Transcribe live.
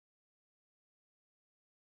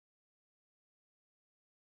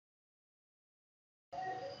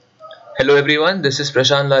Hello everyone, this is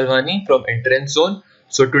Prashant Lalwani from Entrance Zone.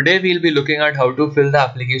 So today we'll be looking at how to fill the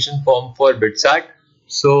application form for BITSAT.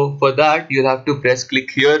 So for that you'll have to press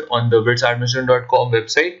click here on the bitsadmission.com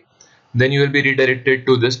website. Then you will be redirected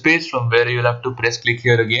to this page from where you'll have to press click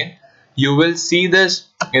here again. You will see this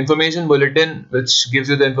information bulletin which gives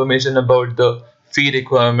you the information about the fee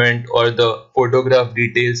requirement or the photograph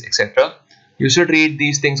details, etc. You should read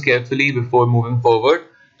these things carefully before moving forward.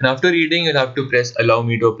 And after reading, you'll have to press allow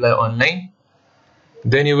me to apply online.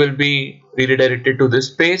 Then you will be redirected to this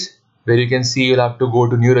page where you can see you'll have to go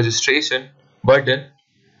to new registration button.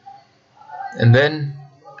 And then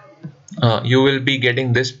you will be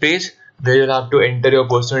getting this page where you'll have to enter your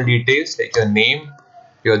personal details like your name,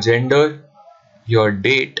 your gender, your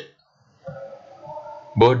birth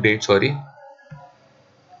date, sorry.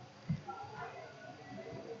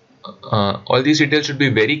 All these details should be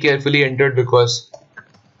very carefully entered because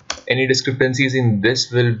any discrepancies in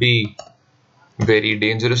this will be very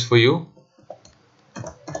dangerous for you.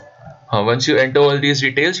 Once you enter all these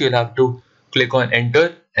details, you'll have to click on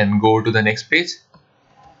enter and go to the next page.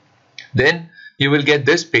 Then you will get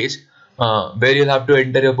this page where you'll have to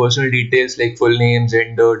enter your personal details like full name,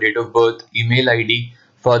 gender, date of birth, email ID,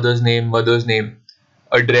 father's name, mother's name,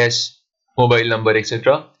 address, mobile number,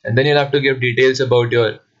 etc. And then you'll have to give details about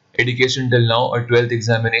your education till now or 12th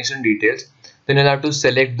examination details. Then you'll have to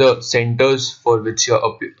select the centers for which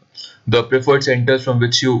the preferred centers from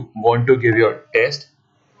which you want to give your test.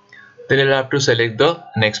 Then you'll have to select the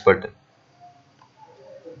next button.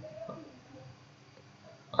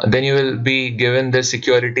 Then you will be given the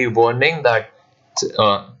security warning that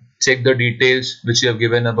check the details which you have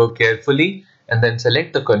given above carefully and then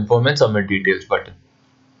select the confirm and submit details button.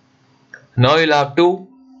 Now you'll have to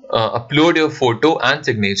upload your photo and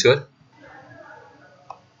signature.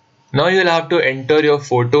 Now you'll have to enter your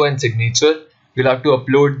photo and signature. You'll have to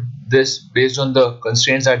upload this based on the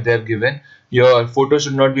constraints that they have given. Your photo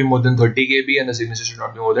should not be more than 30 KB and the signature should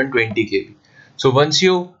not be more than 20 KB. So once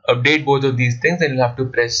you update both of these things, then you'll have to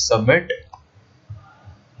press submit.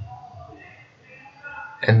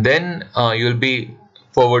 And then you'll be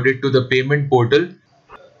forwarded to the payment portal.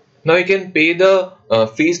 Now you can pay the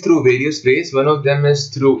fees through various ways. One of them is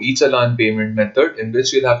through e-challan payment method, in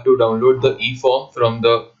which you'll have to download the e-form from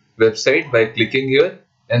the website by clicking here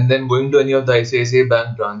and then going to any of the ICICI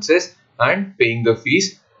Bank branches and paying the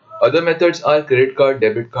fees. Other methods are credit card,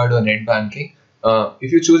 debit card or net banking.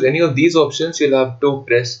 If you choose any of these options, you'll have to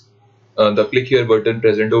press the click here button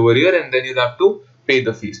present over here and then you'll have to pay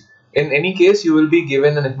the fees. In any case, you will be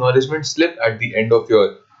given an acknowledgement slip at the end of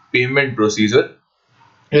your payment procedure.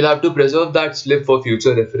 You'll have to preserve that slip for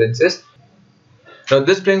future references. Now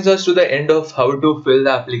this brings us to the end of how to fill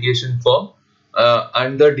the application form.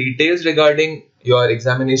 And the details regarding your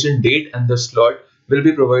examination date and the slot will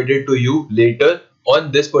be provided to you later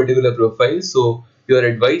on this particular profile. So you are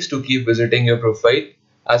advised to keep visiting your profile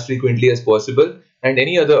as frequently as possible, and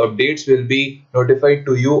any other updates will be notified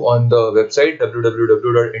to you on the website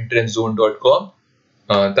www.entrancezone.com.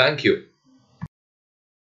 Thank you.